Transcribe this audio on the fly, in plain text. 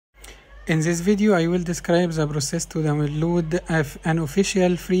In this video, I will describe the process to download an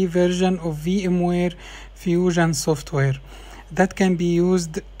official free version of VMware Fusion software that can be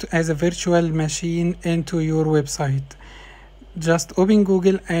used as a virtual machine into your website. Just open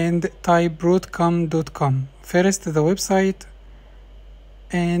Google and type broadcom.com. First the website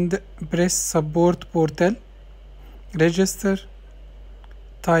and press support portal, register,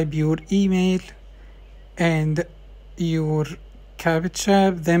 type your email and your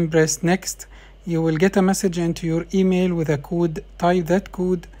CAPTCHA, then press next. You will get a message into your email with a code. Type that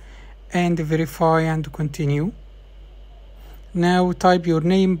code and verify and continue. Now type your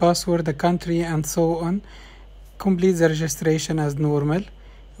name, password, the country and so on. Complete the registration as normal.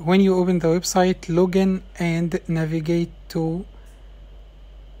 When you open the website, log in and navigate to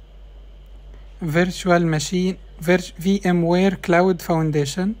virtual machine VMware Cloud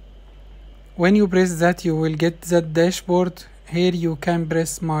Foundation. When you press that, you will get that dashboard. Here you can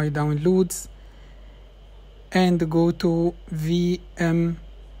press my downloads and go to VMware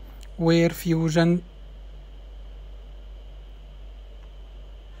Fusion.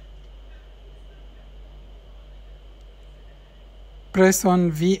 Press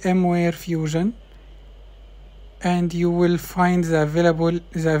on VMware Fusion and you will find the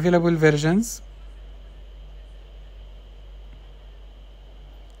available versions.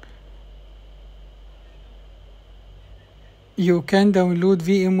 You can download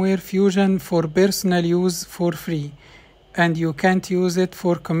VMware Fusion for personal use for free, and you can't use it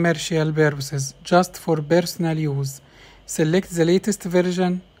for commercial purposes, just for personal use. Select the latest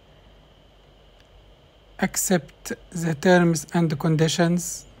version, accept the terms and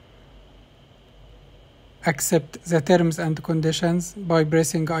conditions. Accept the terms and conditions by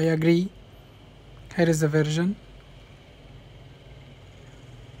pressing I agree. Here is the version.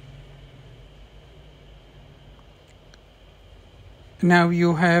 Now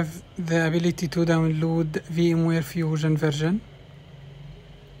you have the ability to download VMware Fusion version.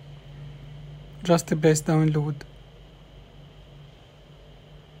 Just press download.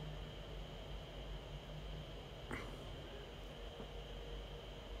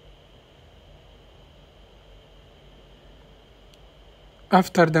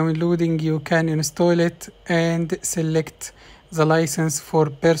 After downloading, you can install it and select the license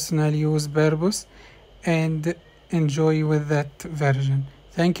for personal use purpose and enjoy with that version.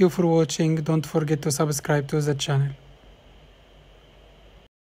 Thank you for watching. Don't forget to subscribe to the channel.